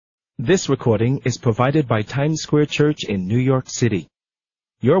This recording is provided by Times Square Church in New York City.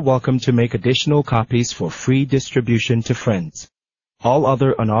 You're welcome to make additional copies for free distribution to friends. All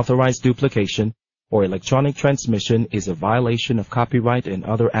other unauthorized duplication or electronic transmission is a violation of copyright and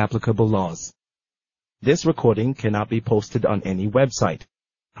other applicable laws. This recording cannot be posted on any website.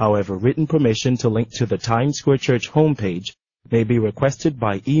 However, written permission to link to the Times Square Church homepage may be requested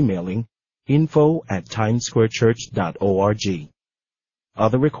by emailing info@timessquarechurch.org.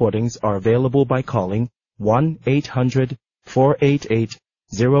 Other recordings are available by calling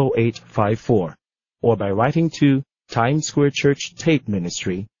 1-800-488-0854 or by writing to Times Square Church Tape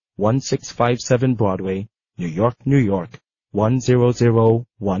Ministry, 1657 Broadway, New York, New York,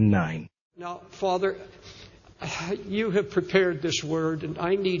 10019. Now, Father, you have prepared this word, and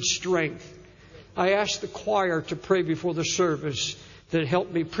I need strength. I asked the choir to pray before the service that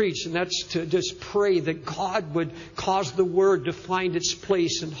helped me preach, and that's to just pray that God would cause the word to find its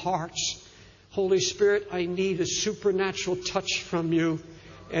place in hearts. Holy Spirit, I need a supernatural touch from you,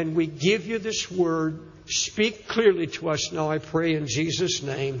 and we give you this word. Speak clearly to us now, I pray in Jesus'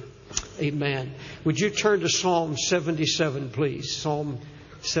 name. Amen. Would you turn to Psalm 77, please? Psalm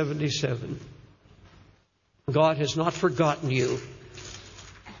 77. God has not forgotten you.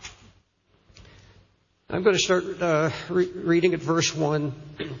 I'm going to start reading at verse 1,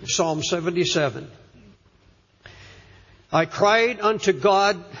 Psalm 77. I cried unto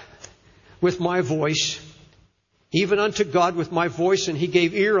God with my voice, even unto God with my voice, and He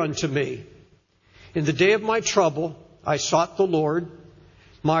gave ear unto me. In the day of my trouble, I sought the Lord.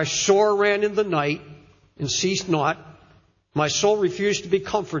 My sore ran in the night and ceased not. My soul refused to be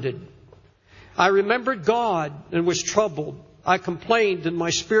comforted. I remembered God and was troubled. I complained and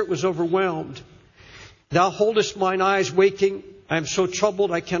my spirit was overwhelmed. Thou holdest mine eyes waking. I am so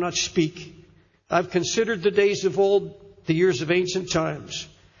troubled I cannot speak. I've considered the days of old, the years of ancient times.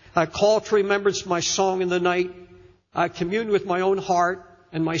 I call to remembrance my song in the night. I commune with my own heart,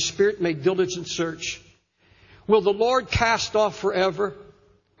 and my spirit made diligent search. Will the Lord cast off forever,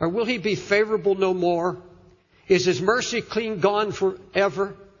 or will He be favorable no more? Is His mercy clean gone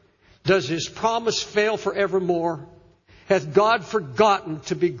forever? Does His promise fail forevermore? Hath God forgotten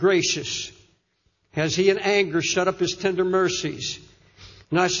to be gracious? Has He in anger shut up His tender mercies?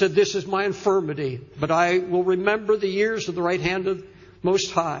 And I said, this is my infirmity, but I will remember the years of the right hand of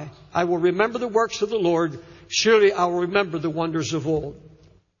Most High. I will remember the works of the Lord. Surely I will remember the wonders of old.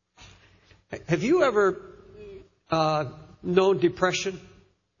 Have you ever known depression?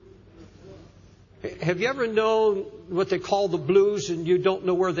 Have you ever known what they call the blues and you don't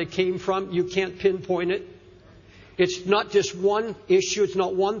know where they came from? You can't pinpoint it. It's not just one issue. It's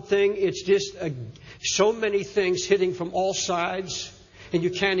not one thing. It's just so many things hitting from all sides, and you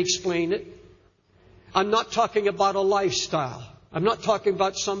can't explain it. I'm not talking about a lifestyle. I'm not talking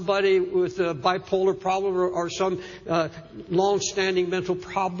about somebody with a bipolar problem or some long-standing mental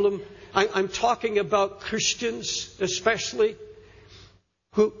problem. I'm talking about Christians, especially,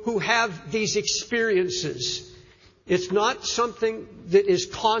 who have these experiences. It's not something that is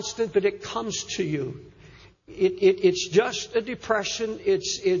constant, but it comes to you. It's just a depression.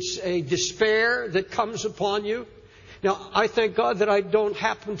 It's a despair that comes upon you. Now, I thank God that I don't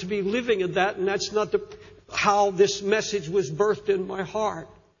happen to be living in that, and that's not how this message was birthed in my heart.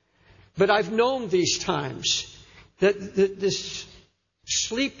 But I've known these times, that this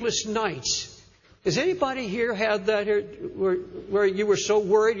sleepless nights. Has anybody here had that here where you were so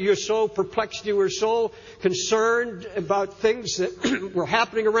worried, you were so perplexed, you were so concerned about things that were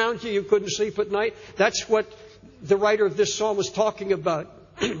happening around you, you couldn't sleep at night? That's what the writer of this psalm was talking about.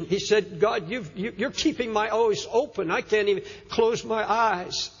 He said, God, you're keeping my eyes open. I can't even close my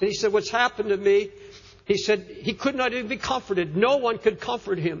eyes. And he said, what's happened to me? He said he could not even be comforted. No one could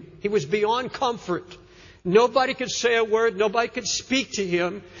comfort him. He was beyond comfort. Nobody could say a word. Nobody could speak to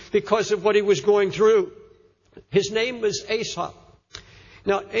him because of what he was going through. His name was Asaph.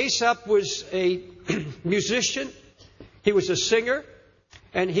 Now, Asaph was a musician. He was a singer.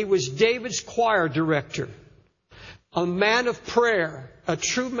 And he was David's choir director. A man of prayer. A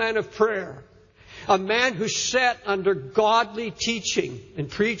true man of prayer. A man who sat under godly teaching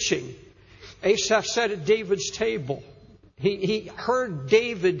and preaching. Asaph sat at David's table. He heard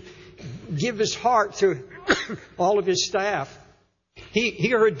David give his heart to all of his staff. He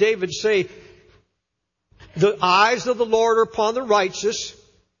heard David say, the eyes of the Lord are upon the righteous.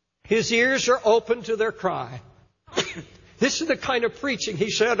 His ears are open to their cry. This is the kind of preaching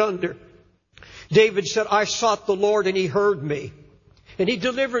he sat under. David said, I sought the Lord and He heard me. And He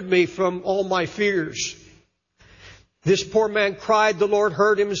delivered me from all my fears. This poor man cried, the Lord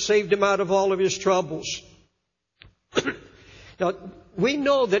heard him and saved him out of all of his troubles. Now, we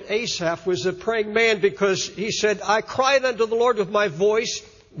know that Asaph was a praying man because he said, I cried unto the Lord with my voice.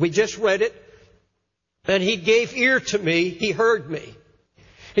 We just read it. And He gave ear to me. He heard me.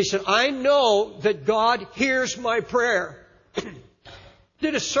 He said, I know that God hears my prayer.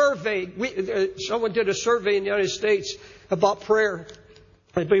 Did a survey. Someone did a survey in the United States about prayer.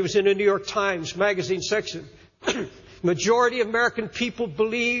 I believe it was in the New York Times magazine section. Majority of American people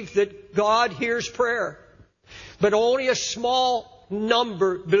believe that God hears prayer. But only a small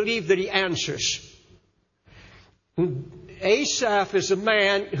number believe that He answers. Asaph is a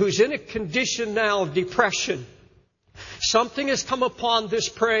man who's in a condition now of depression. Something has come upon this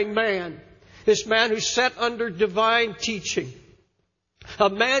praying man. This man who sat under divine teaching. A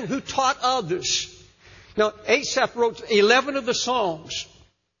man who taught others. Now, Asaph wrote 11 of the Psalms.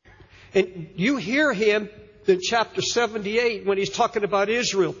 And you hear him in chapter 78 when he's talking about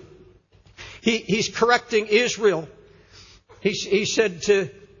Israel. He's correcting Israel. He said to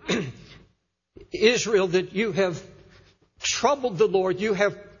Israel that you have troubled the Lord. You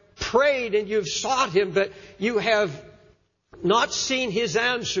have prayed and you've sought Him, but you have not seen His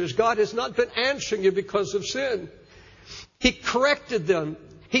answers. God has not been answering you because of sin. He corrected them.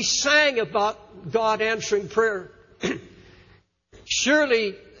 He sang about God answering prayer.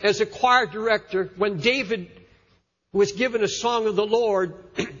 Surely, as a choir director, when David was given a song of the Lord,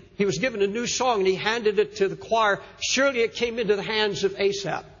 he was given a new song and he handed it to the choir. Surely it came into the hands of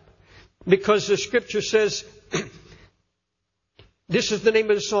Asaph. Because the scripture says, this is the name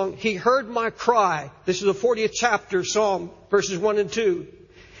of the song. He heard my cry. This is the 40th chapter, Psalm, verses 1 and 2.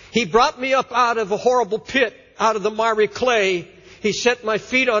 He brought me up out of a horrible pit, out of the miry clay. He set my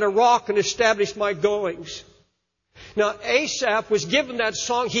feet on a rock and established my goings. Now, Asaph was given that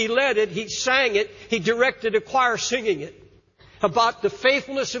song. He led it. He sang it. He directed a choir singing it about the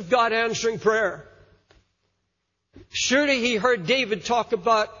faithfulness of God answering prayer. Surely he heard David talk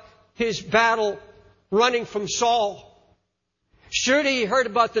about his battle running from Saul. Surely he heard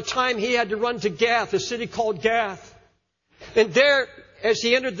about the time he had to run to Gath, a city called Gath. And there, as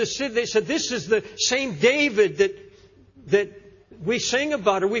he entered the city, they said, this is the same David that we sing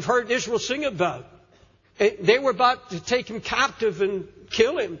about, or we've heard Israel sing about. And they were about to take him captive and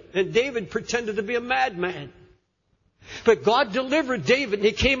kill him. And David pretended to be a madman. But God delivered David, and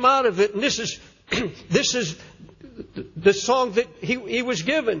he came out of it. And this is the song that he was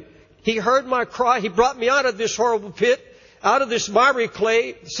given. He heard my cry. He brought me out of this horrible pit, out of this miry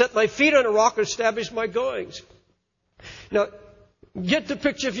clay, set my feet on a rock, and established my goings. Now, get the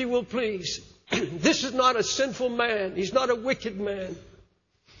picture, if you will, please. This is not a sinful man. He's not a wicked man.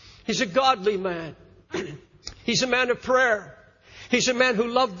 He's a godly man. He's a man of prayer. He's a man who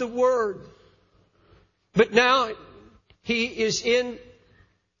loved the Word. But now he is in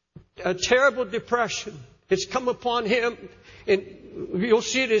a terrible depression. It's come upon him, and you'll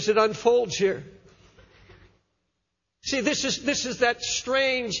see it as it unfolds here. See, this is that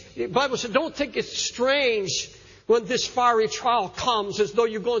strange. The Bible said, don't think it's strange when this fiery trial comes as though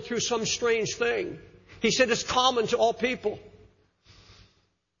you're going through some strange thing. He said it's common to all people.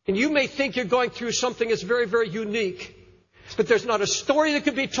 And you may think you're going through something that's very, very unique. But there's not a story that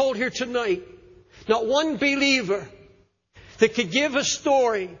could be told here tonight. Not one believer that could give a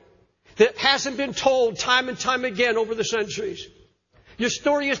story that hasn't been told time and time again over the centuries. Your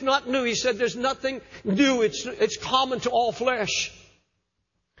story is not new. He said there's nothing new. It's common to all flesh.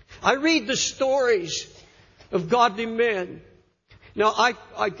 I read the stories of godly men. Now,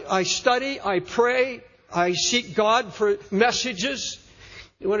 I study, I pray, I seek God for messages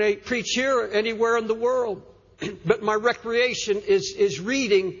when I preach here or anywhere in the world. But my recreation is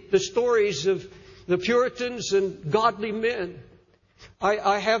reading the stories of the Puritans and godly men.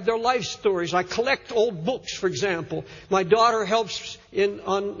 I have their life stories. I collect old books, for example. My daughter helps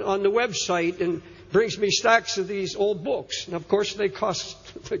on the website and brings me stacks of these old books. And of course they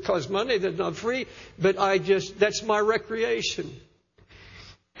cost money. They're not free. But that's my recreation.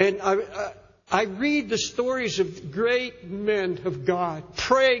 And I read the stories of great men of God,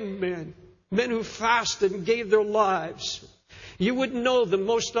 praying men who fasted and gave their lives. You wouldn't know them,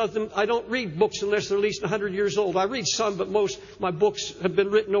 most of them. I don't read books unless they're at least 100 years old. I read some, but most my books have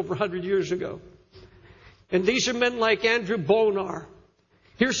been written over 100 years ago. And these are men like Andrew Bonar.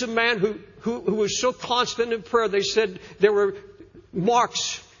 Here's a man who was so constant in prayer. They said there were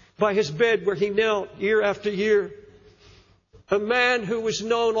marks by his bed where he knelt year after year. A man who was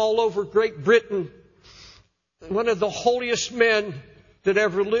known all over Great Britain. One of the holiest men that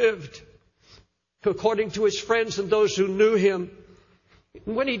ever lived, according to his friends and those who knew him.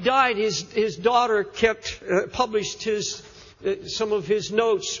 When he died, his daughter published some of his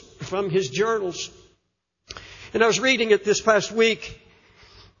notes from his journals. And I was reading it this past week,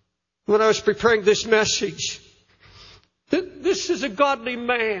 when I was preparing this message. This is a godly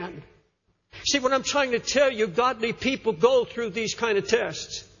man. See, what I'm trying to tell you, godly people go through these kind of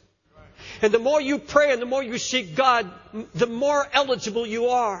tests. And the more you pray and the more you seek God, the more eligible you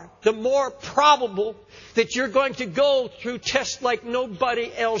are. The more probable that you're going to go through tests like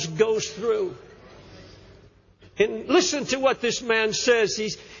nobody else goes through. And listen to what this man says.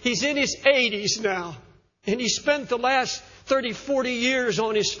 He's in his 80s now. And he spent the last 30, 40 years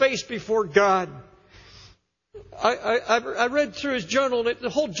on his face before God. I read through his journal, and the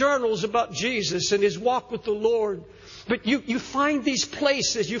whole journal is about Jesus and his walk with the Lord. But you find these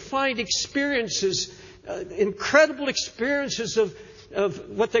places, you find experiences, incredible experiences of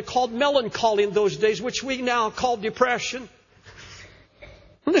what they called melancholy in those days, which we now call depression.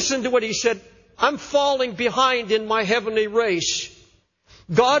 Listen to what he said. I'm falling behind in my heavenly race.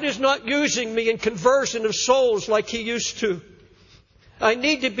 God is not using me in conversion of souls like He used to. I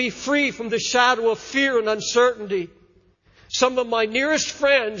need to be free from the shadow of fear and uncertainty. Some of my nearest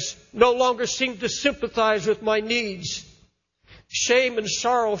friends no longer seem to sympathize with my needs. Shame and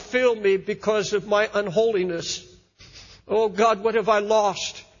sorrow fill me because of my unholiness. Oh God, what have I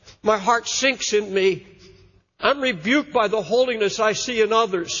lost? My heart sinks in me. I'm rebuked by the holiness I see in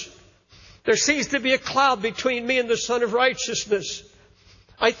others. There seems to be a cloud between me and the Son of Righteousness.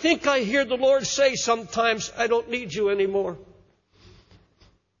 I think I hear the Lord say sometimes, I don't need you anymore.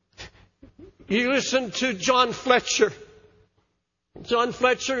 You listen to John Fletcher. John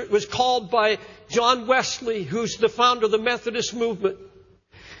Fletcher was called by John Wesley, who's the founder of the Methodist movement.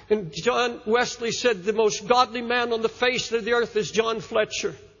 And John Wesley said, the most godly man on the face of the earth is John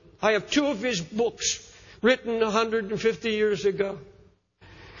Fletcher. I have 2 of his books written 150 years ago.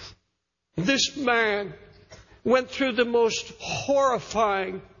 This man went through the most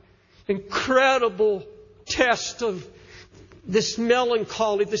horrifying, incredible test of this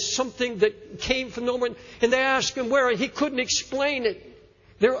melancholy, this something that came from nowhere. And they asked him where. He couldn't explain it.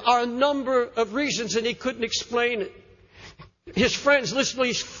 There are a number of reasons, and he couldn't explain it. His friends listed at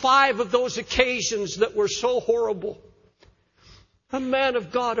least 5 of those occasions that were so horrible. A man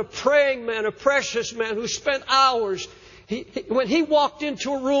of God, a praying man, a precious man who spent hours. When he walked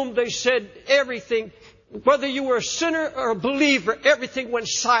into a room, they said everything, whether you were a sinner or a believer, everything went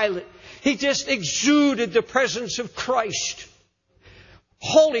silent. He just exuded the presence of Christ.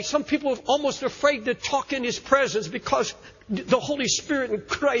 Holy. Some people are almost afraid to talk in His presence because the Holy Spirit and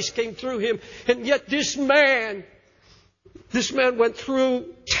Christ came through him. And yet this man went through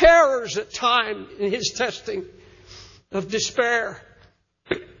terrors at times in his testing of despair.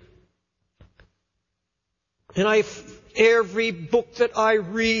 And every book that I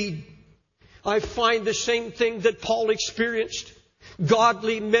read, I find the same thing that Paul experienced.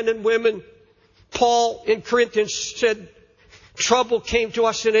 Godly men and women. Paul in Corinthians said, trouble came to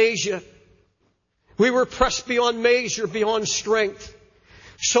us in Asia. We were pressed beyond measure, beyond strength.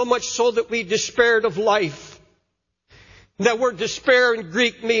 So much so that we despaired of life. That word despair in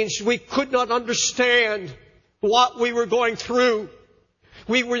Greek means we could not understand what we were going through.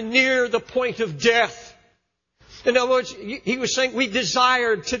 We were near the point of death. In other words, he was saying we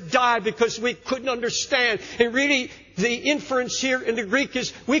desired to die because we couldn't understand. And really, the inference here in the Greek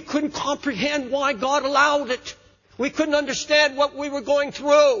is we couldn't comprehend why God allowed it. We couldn't understand what we were going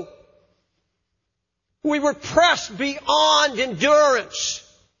through. We were pressed beyond endurance.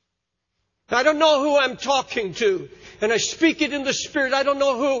 I don't know who I'm talking to. And I speak it in the Spirit. I don't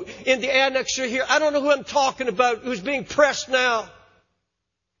know who in the annexer here. I don't know who I'm talking about who's being pressed now.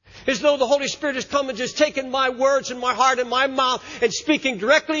 As though the Holy Spirit has come and just taken my words and my heart and my mouth and speaking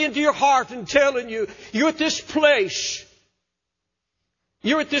directly into your heart and telling you, you're at this place.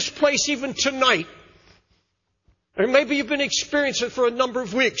 You're at this place even tonight. Or maybe you've been experiencing it for a number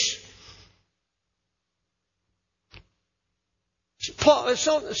of weeks.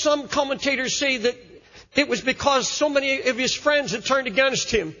 Some commentators say that it was because so many of his friends had turned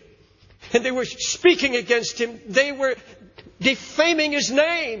against him. And they were speaking against him. They were defaming his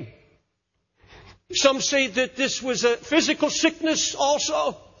name. Some say that this was a physical sickness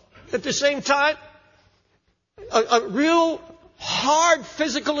also at the same time. A real hard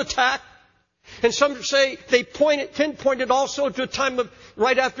physical attack. And some say they pinpointed also to a time of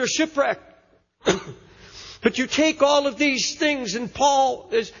right after shipwreck. But you take all of these things, and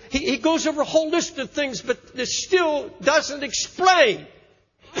Paul, he goes over a whole list of things, but it still doesn't explain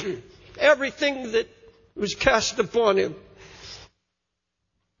everything that was cast upon him.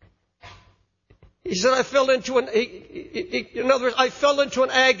 He said, I fell into an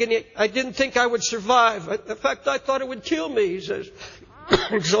agony. I didn't think I would survive. In fact, I thought it would kill me, he says,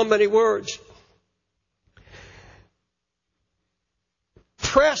 in so many words.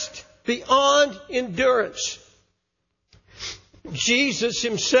 Pressed beyond endurance. Jesus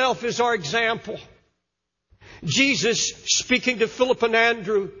himself is our example. Jesus, speaking to Philip and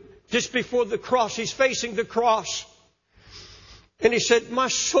Andrew just before the cross, he's facing the cross. And he said, my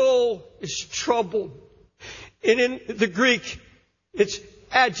soul is troubled. And in the Greek, it's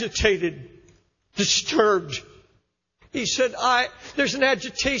agitated, disturbed. He said, there's an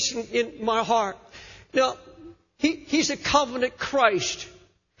agitation in my heart. Now, he's a covenant Christ.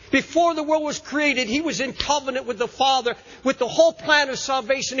 Before the world was created, he was in covenant with the Father, with the whole plan of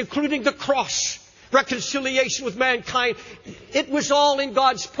salvation, including the cross, reconciliation with mankind. It was all in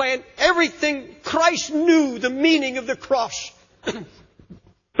God's plan. Everything, Christ knew the meaning of the cross.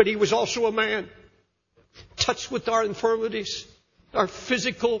 But he was also a man, touched with our infirmities, our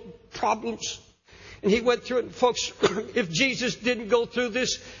physical problems. And he went through it. Folks, if Jesus didn't go through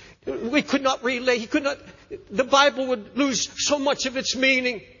this, we could not relate. The Bible would lose so much of its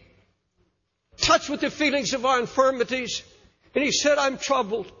meaning. Touched with the feelings of our infirmities. And he said, I'm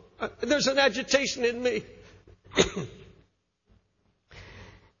troubled. There's an agitation in me.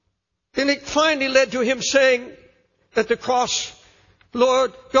 And it finally led to him saying at the cross,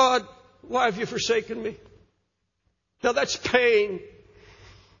 Lord God, why have you forsaken me? Now that's pain.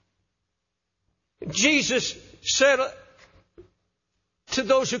 Jesus said to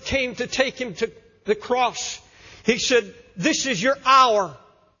those who came to take him to the cross, he said, this is your hour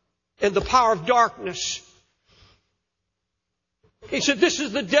in the power of darkness. He said, this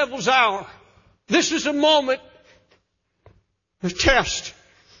is the devil's hour. This is a moment of test.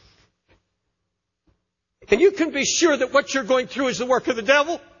 And you can be sure that what you're going through is the work of the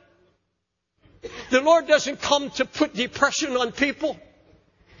devil. The Lord doesn't come to put depression on people.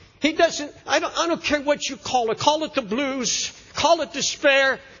 He doesn't, I don't care what you call it. Call it the blues. Call it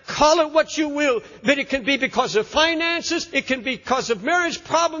despair. Call it what you will. But it can be because of finances. It can be because of marriage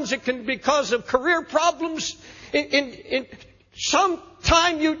problems. It can be because of career problems. In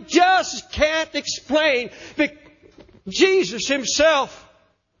sometime you just can't explain. But Jesus himself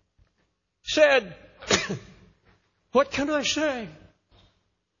said, what can I say?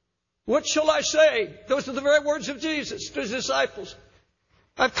 What shall I say? Those are the very words of Jesus to his disciples.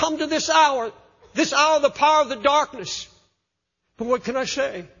 I've come to this hour of the power of the darkness. But what can I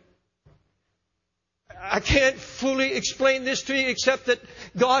say? I can't fully explain this to you except that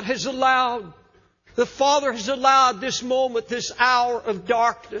God has allowed, the Father has allowed this moment, this hour of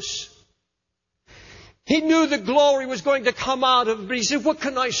darkness. He knew the glory was going to come out of it, but he said, what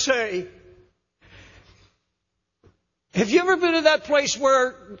can I say? Have you ever been to that place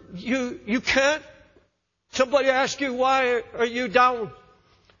where you can't? Somebody asks you, why are you down?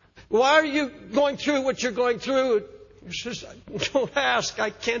 Why are you going through what you're going through? He says, don't ask. I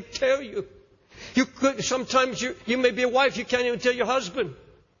can't tell you. Sometimes you may be a wife, you can't even tell your husband.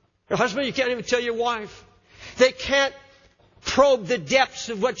 Your husband, you can't even tell your wife. They can't probe the depths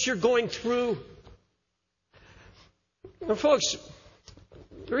of what you're going through. Now, folks,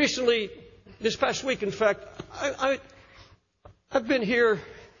 recently, this past week, in fact, I've been here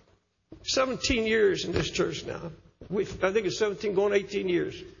 17 years in this church now. I think it's 17 going 18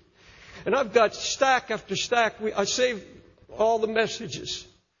 years. And I've got stack after stack. I saved all the messages.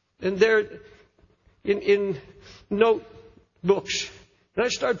 And they're in notebooks. And I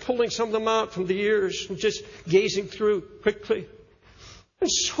started pulling some of them out from the years and just gazing through quickly.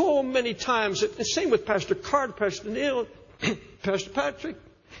 And so many times, the same with Pastor Card, Pastor Neil, Pastor Patrick,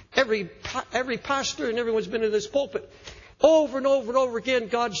 every pastor and everyone's been in this pulpit. Over and over and over again,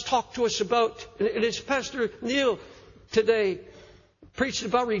 God's talked to us about, and it's Pastor Neil today, preached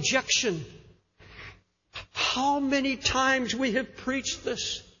about rejection. How many times we have preached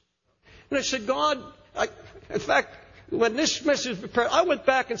this. And I said, God, in fact, when this message was prepared, I went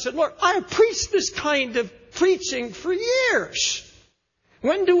back and said, Lord, I have preached this kind of preaching for years.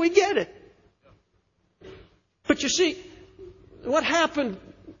 When do we get it? But you see, what happened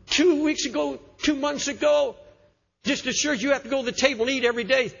 2 weeks ago, 2 months ago, just as sure as you have to go to the table and eat every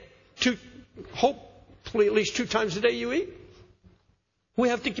day, hopefully at least 2 times a day you eat. We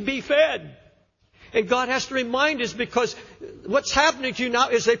have to be fed. And God has to remind us because what's happening to you now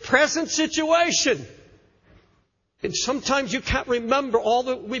is a present situation. And sometimes you can't remember all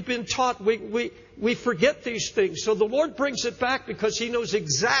that we've been taught. We forget these things. So the Lord brings it back because He knows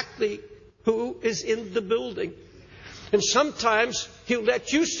exactly who is in the building. And sometimes He'll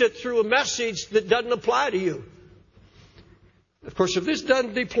let you sit through a message that doesn't apply to you. Of course, if this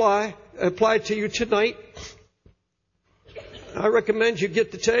doesn't apply to you tonight, I recommend you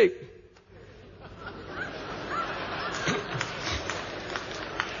get the tape.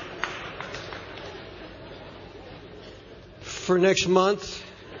 For next month.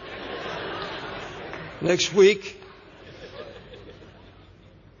 next week.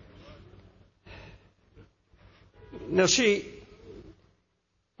 Now see,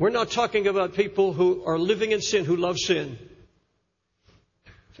 we're not talking about people who are living in sin, who love sin.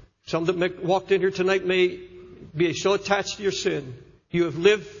 Some that walked in here tonight may be so attached to your sin. You have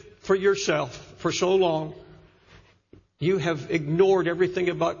lived for yourself for so long. You have ignored everything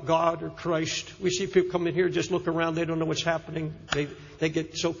about God or Christ. We see people come in here, just look around, they don't know what's happening. They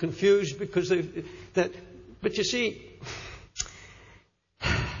get so confused because but you see,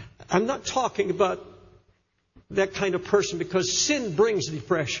 I'm not talking about that kind of person, because sin brings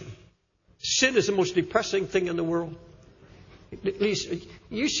depression. Sin is the most depressing thing in the world. At least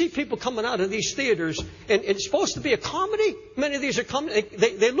you see people coming out of these theaters, and it's supposed to be a comedy. Many of these are comedy.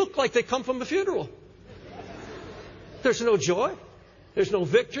 They look like they come from a funeral. There's no joy. There's no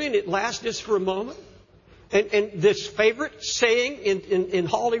victory, and it lasts just for a moment. And this favorite saying in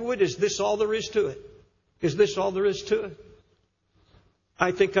Hollywood is, "This all there is to it." Is this all there is to it?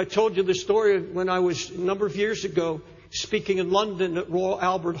 I think I told you the story when I was a number of years ago speaking in London at Royal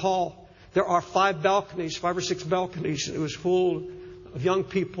Albert Hall. There are 5 or 6 balconies, and it was full of young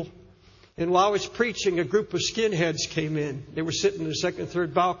people. And while I was preaching, a group of skinheads came in. They were sitting in the second and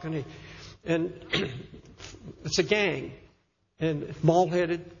third balcony. And it's a gang, and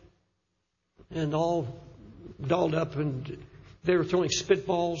bald-headed, and all dolled up, and they were throwing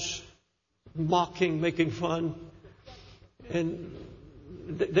spitballs, mocking, making fun. And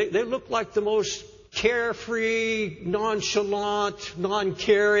they looked like the most carefree, nonchalant,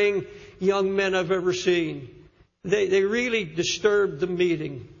 non-caring young men I've ever seen. They really disturbed the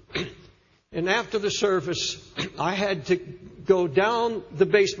meeting. And after the service, I had to go down the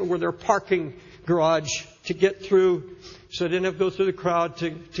basement where their parking garage to get through, so I didn't have to go through the crowd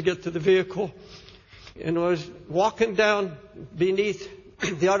to get to the vehicle. And I was walking down beneath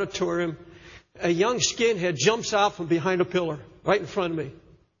the auditorium. A young skinhead jumps out from behind a pillar right in front of me.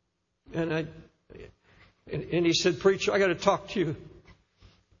 And he said, "Preacher, I got to talk to you."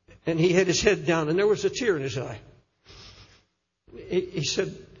 And he had his head down, and there was a tear in his eye. He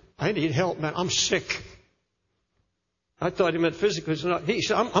said, "I need help, man. I'm sick." I thought he meant physically. He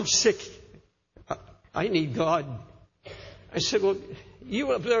said, I'm sick. I need God. I said, "Well, you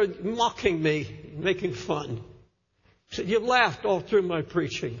were up there mocking me, making fun." He said, "You laughed all through my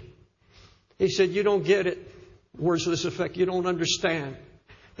preaching." He said, "You don't get it." Words to this effect: "You don't understand.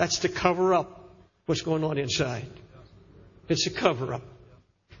 That's to cover up what's going on inside. It's a cover up.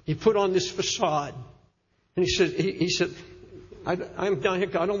 You put on this facade." And he said, I'm down here.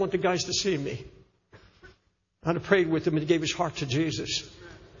 I don't want the guys to see me. I'd have prayed with him, and he gave his heart to Jesus.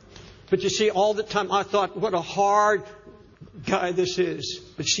 But you see, all the time I thought, what a hard guy this is.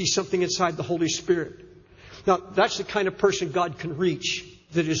 But see something inside the Holy Spirit. Now, that's the kind of person God can reach,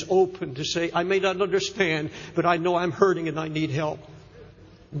 that is open to say, "I may not understand, but I know I'm hurting and I need help."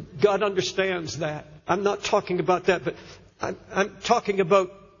 God understands that. I'm not talking about that, but I'm talking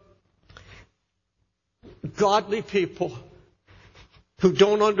about godly people who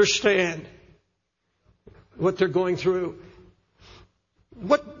don't understand what they're going through.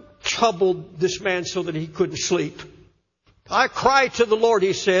 What troubled this man so that he couldn't sleep? "I cry to the Lord,"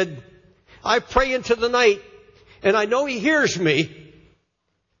 he said. "I pray into the night, and I know He hears me."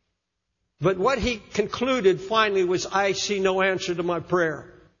 But what he concluded finally was, "I see no answer to my prayer."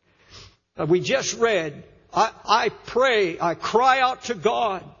 We just read, I pray, I cry out to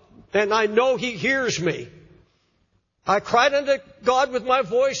God, and I know He hears me. I cried unto God with my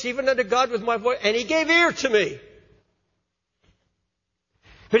voice, even unto God with my voice, and He gave ear to me.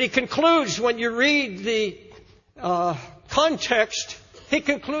 But he concludes, when you read the context, he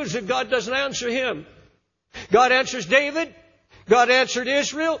concludes that God doesn't answer him. God answers David. God answered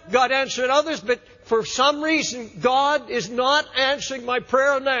Israel. God answered others. But for some reason, God is not answering my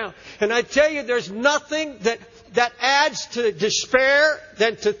prayer now. And I tell you, there's nothing that adds to despair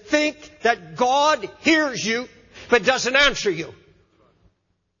than to think that God hears you but doesn't answer you.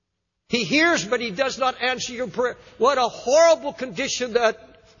 He hears, but He does not answer your prayer. What a horrible condition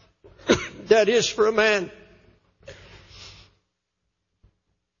that is for a man.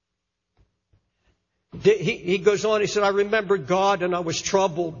 He goes on, he said, "I remembered God and I was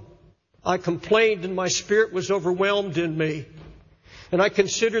troubled. I complained and my spirit was overwhelmed in me. And I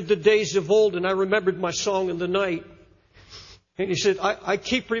considered the days of old and I remembered my song in the night." And he said, I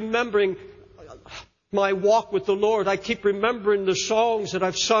keep remembering my walk with the Lord. I keep remembering the songs that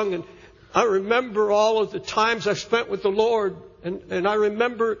I've sung, and I remember all of the times I've spent with the Lord, and I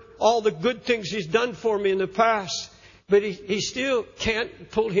remember all the good things He's done for me in the past. But he still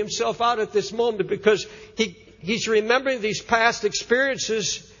can't pull himself out at this moment, because he's remembering these past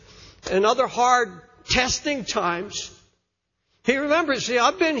experiences and other hard testing times. He remembers, see,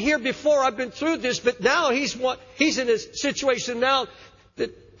 I've been here before, I've been through this, but now he's in a situation now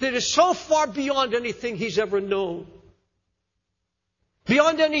that is so far beyond anything he's ever known.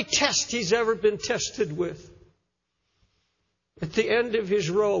 Beyond any test he's ever been tested with. At the end of his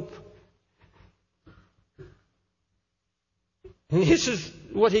rope. And this is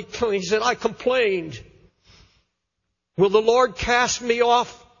what he said, I complained. Will the Lord cast me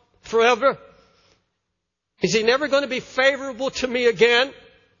off forever? Is He never going to be favorable to me again?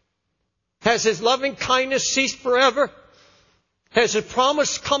 Has His loving kindness ceased forever? Has His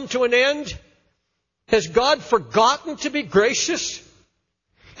promise come to an end? Has God forgotten to be gracious?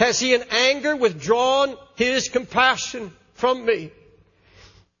 Has He in anger withdrawn His compassion from me?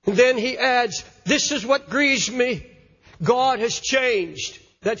 And then he adds, this is what grieves me. God has changed.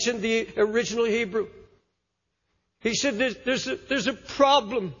 That's in the original Hebrew. He said, there's a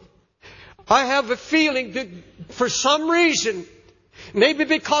problem. I have a feeling that for some reason, maybe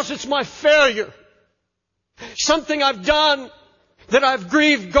because it's my failure, something I've done that I've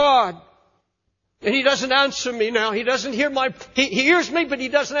grieved God. And He doesn't answer me now. He doesn't hear He hears me, but He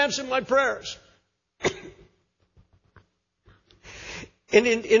doesn't answer my prayers. And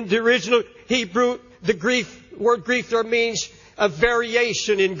in the original Hebrew, the word grief there means a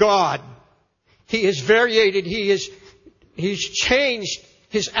variation in God. He has variated. He's changed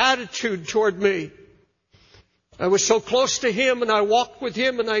His attitude toward me. I was so close to Him and I walked with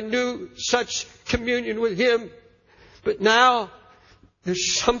Him and I knew such communion with Him. But now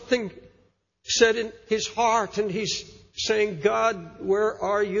there's something said in his heart and he's saying, God, where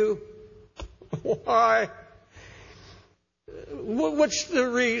are you? Why? What's the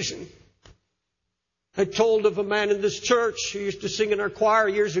reason? I told of a man in this church who used to sing in our choir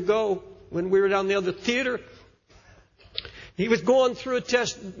years ago when we were down the other theater. He was going through a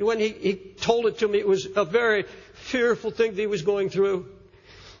test. When he told it to me, it was a very fearful thing that he was going through.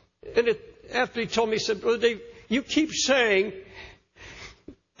 And after he told me, he said, Brother Dave, you keep saying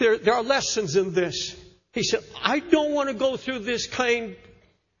there are lessons in this. He said, I don't want to go through this kind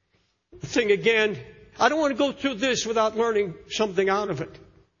of thing again. I don't want to go through this without learning something out of it.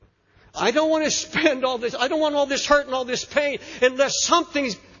 I don't want to spend all this. I don't want all this hurt and all this pain unless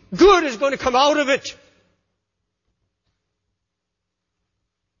something good is going to come out of it.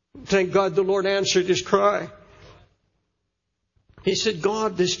 Thank God the Lord answered his cry. He said,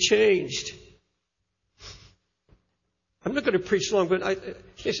 God has changed. I'm not going to preach long, but I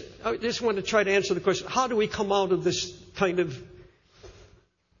just want to try to answer the question. How do we come out of this kind of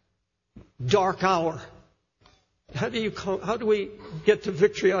dark hour? How do we get to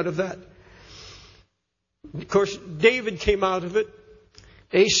victory out of that? Of course, David came out of it.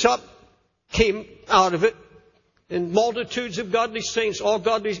 Asaph came out of it. And multitudes of godly saints, all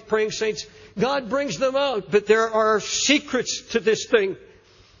godly praying saints, God brings them out. But there are secrets to this thing.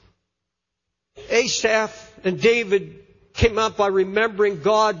 Asaph and David came out by remembering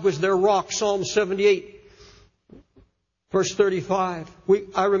God was their rock. Psalm 78, verse 35.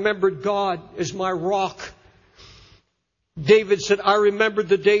 I remembered God as my rock. David said, I remembered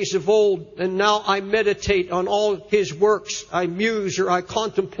the days of old, and now I meditate on all His works. I muse or I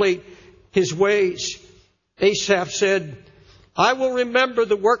contemplate His ways. Asaph said, I will remember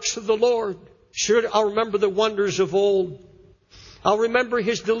the works of the Lord. Sure, I'll remember the wonders of old. I'll remember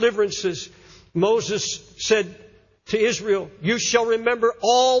His deliverances. Moses said to Israel, you shall remember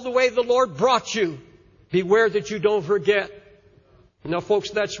all the way the Lord brought you. Beware that you don't forget. Now,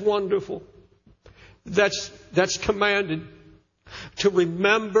 folks, that's wonderful. That's commanded. To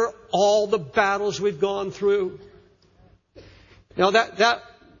remember all the battles we've gone through. Now,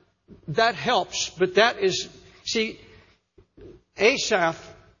 that helps, but that is, see, Asaph,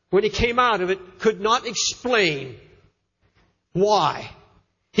 when he came out of it, could not explain why.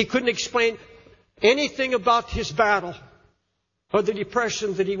 He couldn't explain anything about his battle or the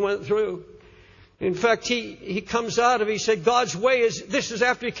depression that he went through. In fact, he comes out of it, he said, God's way is, this is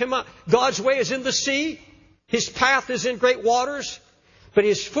after he came out, God's way is in the sea, His path is in great waters, but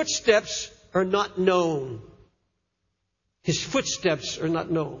His footsteps are not known. His footsteps are not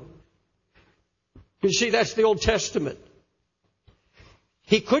known. You see, that's the Old Testament.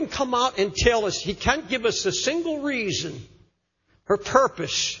 He couldn't come out and tell us. He can't give us a single reason or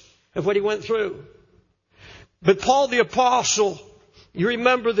purpose of what he went through. But Paul the Apostle, you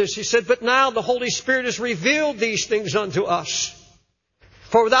remember this. He said, but now the Holy Spirit has revealed these things unto us.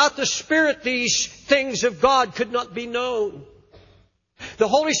 For without the Spirit, these things of God could not be known. The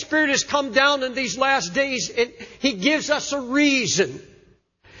Holy Spirit has come down in these last days and He gives us a reason.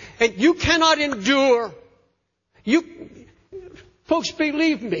 And you cannot endure. Folks,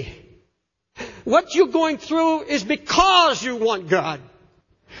 believe me. What you're going through is because you want God.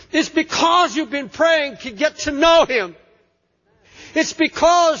 It's because you've been praying to get to know Him. It's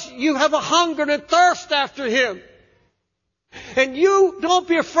because you have a hunger and thirst after Him. And you don't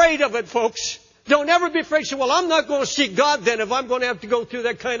be afraid of it, folks. Don't ever be afraid. Say, well, I'm not going to seek God then if I'm going to have to go through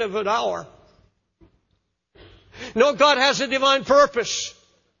that kind of an hour. No, God has a divine purpose.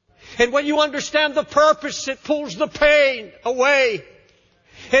 And when you understand the purpose, it pulls the pain away.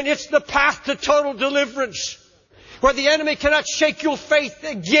 And it's the path to total deliverance, where the enemy cannot shake your faith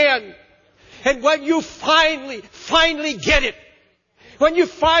again. And when you finally get it, when you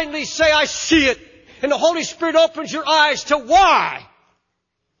finally say, I see it, and the Holy Spirit opens your eyes to why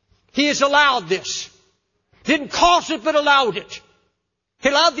He has allowed this. Didn't cause it, but allowed it. He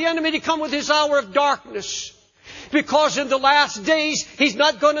allowed the enemy to come with his hour of darkness. Because in the last days, he's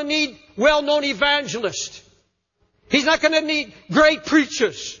not going to need well-known evangelists. He's not going to need great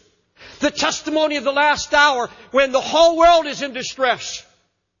preachers. The testimony of the last hour, when the whole world is in distress.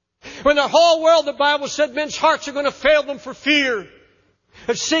 When the whole world, the Bible said, men's hearts are going to fail them for fear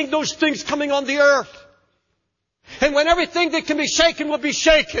of seeing those things coming on the earth. And when everything that can be shaken will be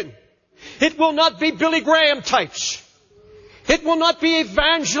shaken. It will not be Billy Graham types. It will not be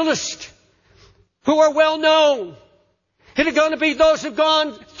evangelists who are well known. It is going to be those who have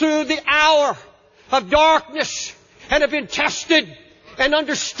gone through the hour of darkness and have been tested and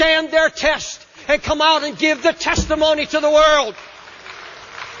understand their test and come out and give the testimony to the world.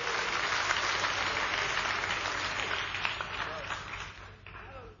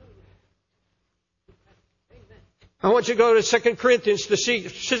 I want you to go to 2 Corinthians to see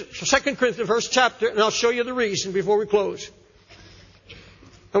 2 Corinthians first chapter, and I'll show you the reason before we close.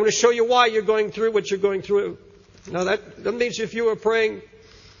 I want to show you why you're going through what you're going through. Now that means if you are praying,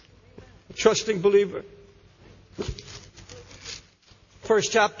 trusting believer.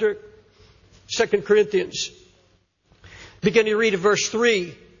 First chapter, 2 Corinthians. Begin to read at verse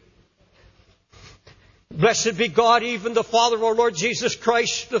 3. Blessed be God, even the Father of our Lord Jesus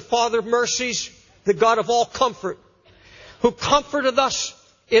Christ, the Father of mercies, the God of all comfort, who comforted us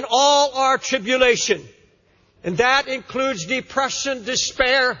in all our tribulation. And that includes depression,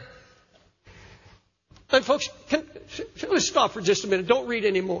 despair. And folks, let's stop for just a minute. Don't read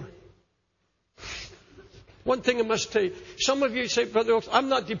anymore. One thing I must tell you. Some of you say, Brother Oaks, I'm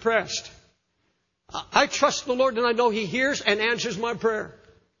not depressed. I trust the Lord and I know He hears and answers my prayer.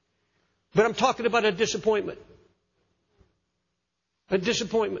 But I'm talking about a disappointment. A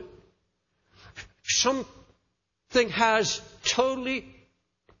disappointment. Something has totally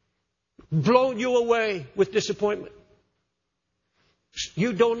blown you away with disappointment.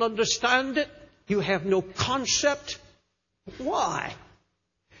 You don't understand it. You have no concept. Why?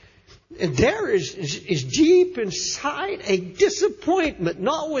 And there is deep inside a disappointment,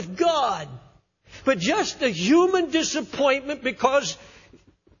 not with God, but just a human disappointment because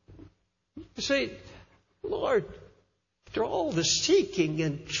you say, Lord, after all the seeking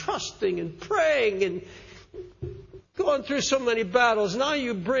and trusting and praying and going through so many battles, now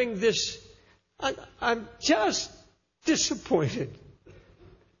you bring this. I'm just disappointed.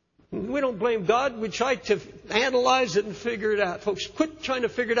 We don't blame God. We try to analyze it and figure it out. Folks, quit trying to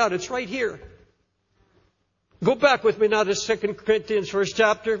figure it out. It's right here. Go back with me now to 2 Corinthians first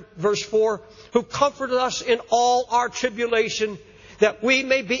chapter, verse 4. Who comforted us in all our tribulation, that we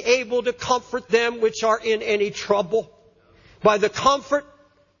may be able to comfort them which are in any trouble, by the comfort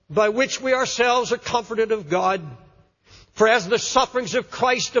by which we ourselves are comforted of God. For as the sufferings of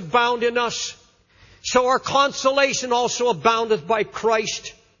Christ abound in us, so our consolation also aboundeth by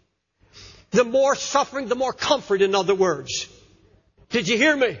Christ. The more suffering, the more comfort, in other words. Did you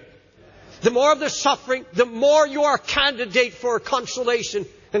hear me? The more of the suffering, the more you are a candidate for consolation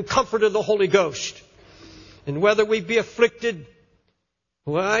and comfort of the Holy Ghost. And whether we be afflicted,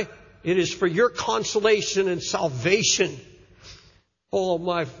 why? It is for your consolation and salvation. Oh,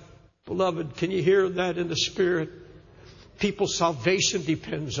 my beloved, can you hear that in the Spirit? People's salvation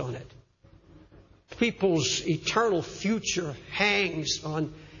depends on it. People's eternal future hangs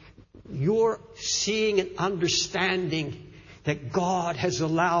on your seeing and understanding that God has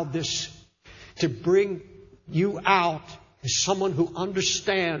allowed this to bring you out as someone who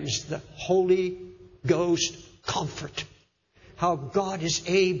understands the Holy Ghost comfort. How God is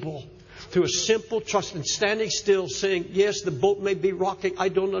able, through a simple trust and standing still, saying, yes, the boat may be rocking, I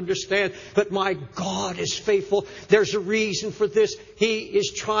don't understand, but my God is faithful. There's a reason for this. He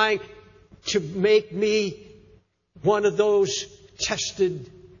is trying to make me one of those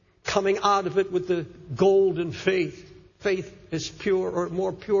tested, coming out of it with the golden faith. Faith is pure, or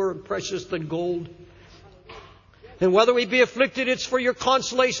more pure and precious than gold. And whether we be afflicted, it's for your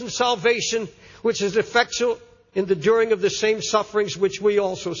consolation and salvation, which is effectual in the enduring of the same sufferings which we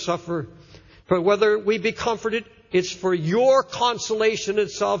also suffer. For whether we be comforted, it's for your consolation and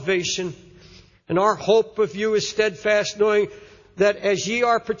salvation. And our hope of you is steadfast, knowing that as ye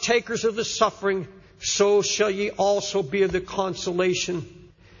are partakers of the suffering, so shall ye also be of the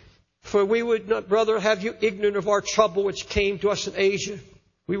consolation. For we would not, brother, have you ignorant of our trouble which came to us in Asia.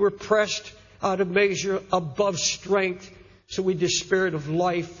 We were pressed out of measure above strength, so we despaired of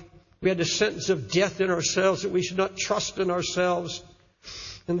life. We had the sentence of death in ourselves, that we should not trust in ourselves.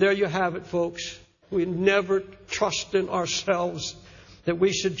 And there you have it, folks. We never trust in ourselves, that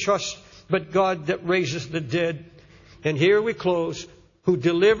we should trust but God that raises the dead. And here we close. Who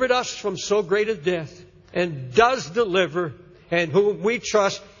delivered us from so great a death, and does deliver, and whom we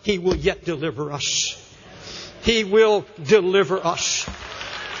trust, He will yet deliver us. He will deliver us.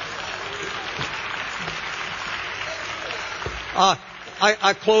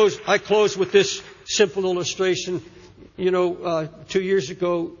 I close with this simple illustration. 2 years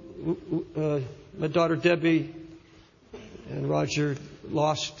ago, my daughter Debbie and Roger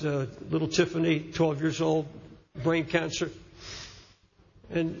lost little Tiffany, 12 years old, brain cancer.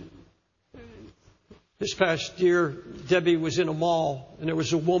 And this past year, Debbie was in a mall, and there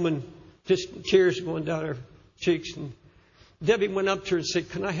was a woman, just tears going down her cheeks. And Debbie went up to her and said,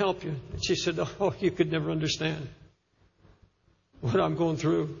 "Can I help you?" And she said, "Oh, you could never understand what I'm going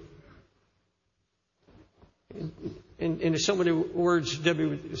through." And in so many words, Debbie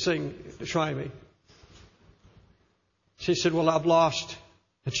was saying, "Try me." She said, "Well, I've lost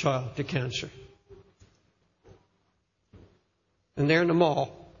a child to cancer." And there in the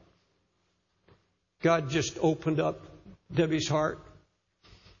mall, God just opened up Debbie's heart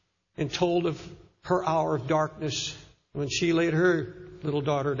and told of her hour of darkness when she laid her little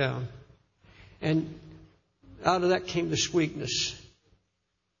daughter down. And out of that came the sweetness.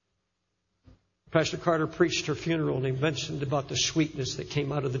 Pastor Carter preached her funeral, and he mentioned about the sweetness that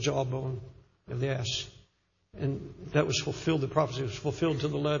came out of the jawbone of the ass. And that was fulfilled. The prophecy was fulfilled to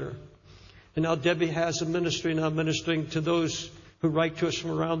the letter. And now Debbie has a ministry now, ministering to those who write to us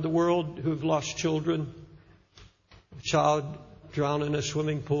from around the world who've lost children, a child drowned in a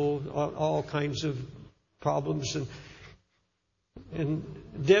swimming pool, all kinds of problems. And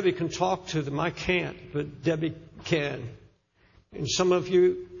Debbie can talk to them. I can't, but Debbie can. And some of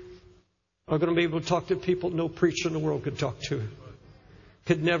you are going to be able to talk to people no preacher in the world could talk to,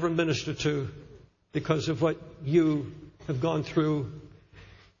 could never minister to, because of what you have gone through.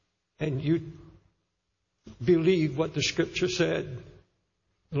 And you believe what the Scripture said.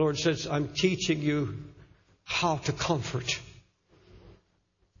 The Lord says, "I'm teaching you how to comfort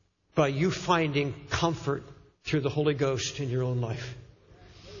by you finding comfort through the Holy Ghost in your own life."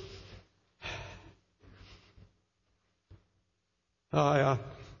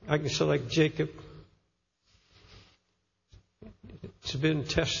 I can say like Jacob. It's been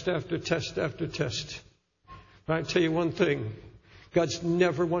test after test after test. But I tell you one thing. God's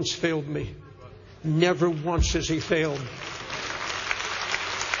never once failed me. Never once has He failed.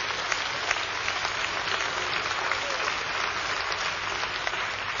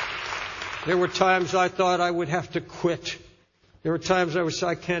 There were times I thought I would have to quit. There were times I would say,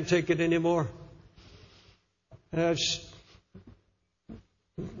 "I can't take it anymore."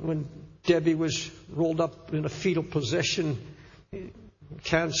 When Debbie was rolled up in a fetal position,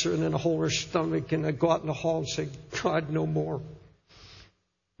 cancer, and then a hole in her stomach, and I go out in the hall and say, "God, no more."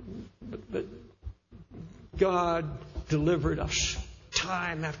 But God delivered us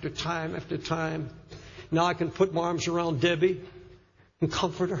time after time after time. Now I can put my arms around Debbie and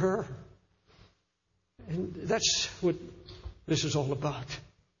comfort her. And that's what this is all about.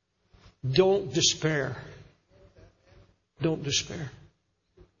 Don't despair. Don't despair.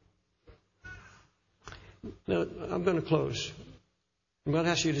 Now, I'm going to close. I'm going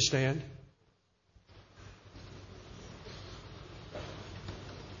to ask you to stand.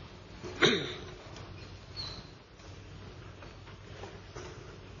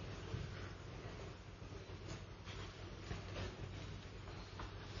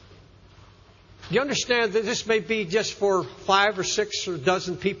 Do you understand that this may be just for 5 or 6 or a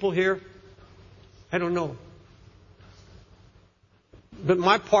dozen people here? I don't know. But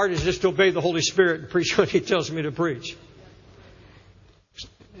my part is just to obey the Holy Spirit and preach what He tells me to preach.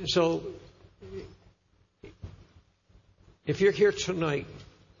 So, if you're here tonight,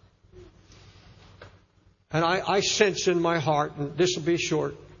 and I sense in my heart, and this will be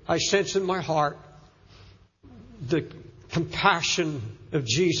short, I sense in my heart the compassion of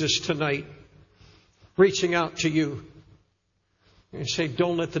Jesus tonight reaching out to you and say,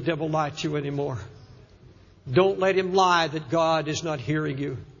 "Don't let the devil lie to you anymore. Don't let him lie that God is not hearing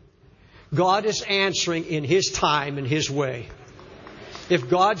you. God is answering in His time and His way. If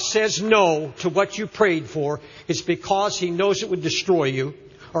God says no to what you prayed for, it's because He knows it would destroy you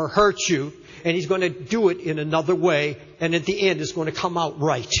or hurt you, and He's going to do it in another way, and at the end it's going to come out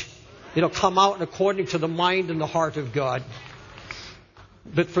right. It'll come out according to the mind and the heart of God.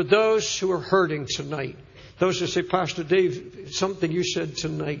 But for those who are hurting tonight, those who say, Pastor Dave, something you said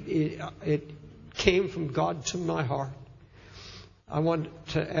tonight, it came from God to my heart. I want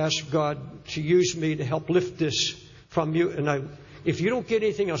to ask God to use me to help lift this from you. And if you don't get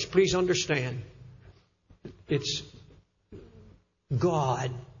anything else, please understand. It's God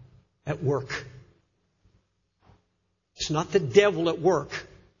at work. It's not the devil at work.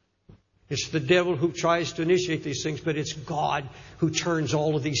 It's the devil who tries to initiate these things, but it's God who turns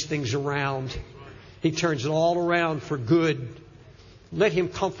all of these things around. He turns it all around for good. Let Him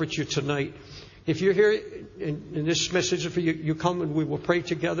comfort you tonight. If you're here and this message is for you, you come and we will pray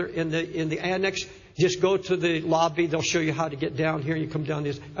together. In the annex, just go to the lobby. They'll show you how to get down here. You come down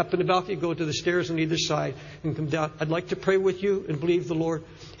this. Up in the balcony, go to the stairs on either side and come down. I'd like to pray with you and believe the Lord.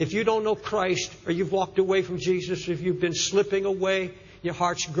 If you don't know Christ, or you've walked away from Jesus, if you've been slipping away, your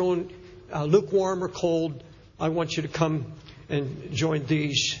heart's grown lukewarm or cold, I want you to come and join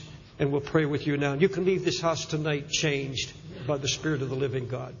these, and we'll pray with you now. You can leave this house tonight changed by the Spirit of the living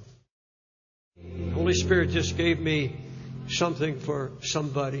God. The Holy Spirit just gave me something for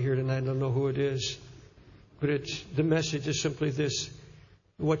somebody here tonight. I don't know who it is, but the message is simply this: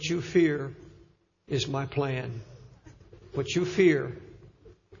 what you fear is my plan. What you fear,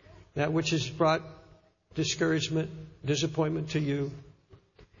 that which has brought discouragement, disappointment to you,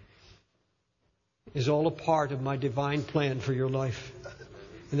 is all a part of my divine plan for your life.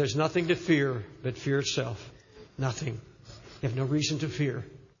 And there's nothing to fear but fear itself. Nothing. You have no reason to fear.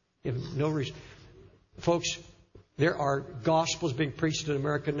 You have no reason. Folks, there are gospels being preached in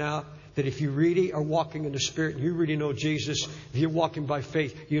America now that if you really are walking in the Spirit and you really know Jesus, if you're walking by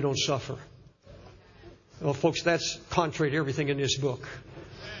faith, you don't suffer. Well, folks, that's contrary to everything in this book.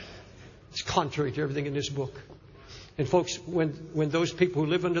 It's contrary to everything in this book. And folks, when those people who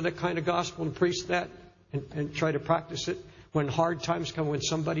live under that kind of gospel and preach that and try to practice it, when hard times come, when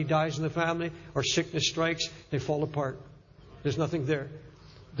somebody dies in the family or sickness strikes, they fall apart. There's nothing there.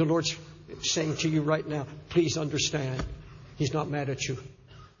 The Lord's saying to you right now, please understand. He's not mad at you.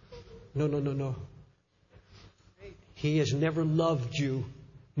 No. He has never loved you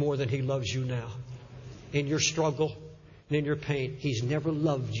more than He loves you now. In your struggle and in your pain, He's never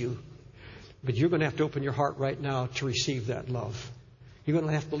loved you. But you're going to have to open your heart right now to receive that love. You're going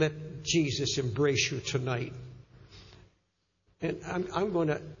to have to let Jesus embrace you tonight. And I'm going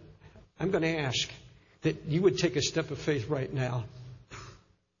to ask that you would take a step of faith right now.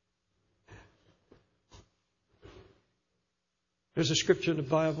 There's a scripture in the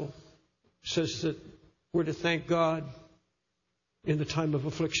Bible that says that we're to thank God in the time of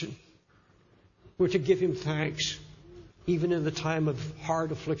affliction. We're to give Him thanks even in the time of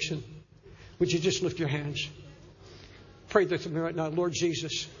hard affliction. Would you just lift your hands? Pray this to me right now. Lord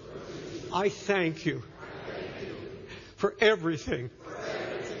Jesus, I thank You for everything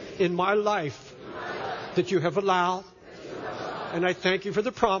in my life that You have allowed. And I thank You for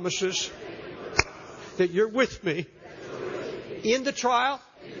the promises that You're with me in the trial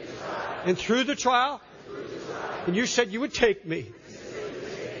and through the trial. And You said You would take me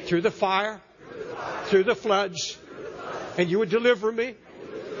through the fire, through the floods, and You would deliver me.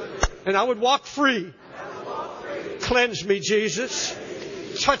 And I would walk free. Cleanse me, Jesus.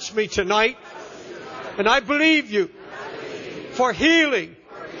 Touch me tonight. And I believe You for healing,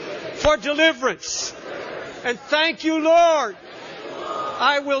 for deliverance. And thank You, Lord.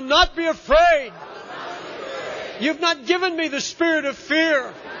 I will not be afraid. You've not given me the spirit of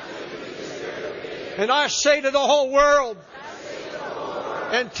fear. And I say to the whole world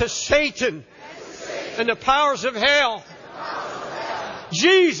and to Satan and the powers of hell,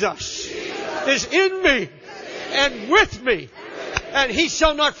 Jesus is in me and with me, and He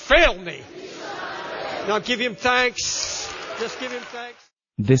shall not fail me. Now give Him thanks. Just give Him thanks.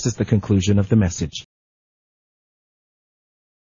 This is the conclusion of the message.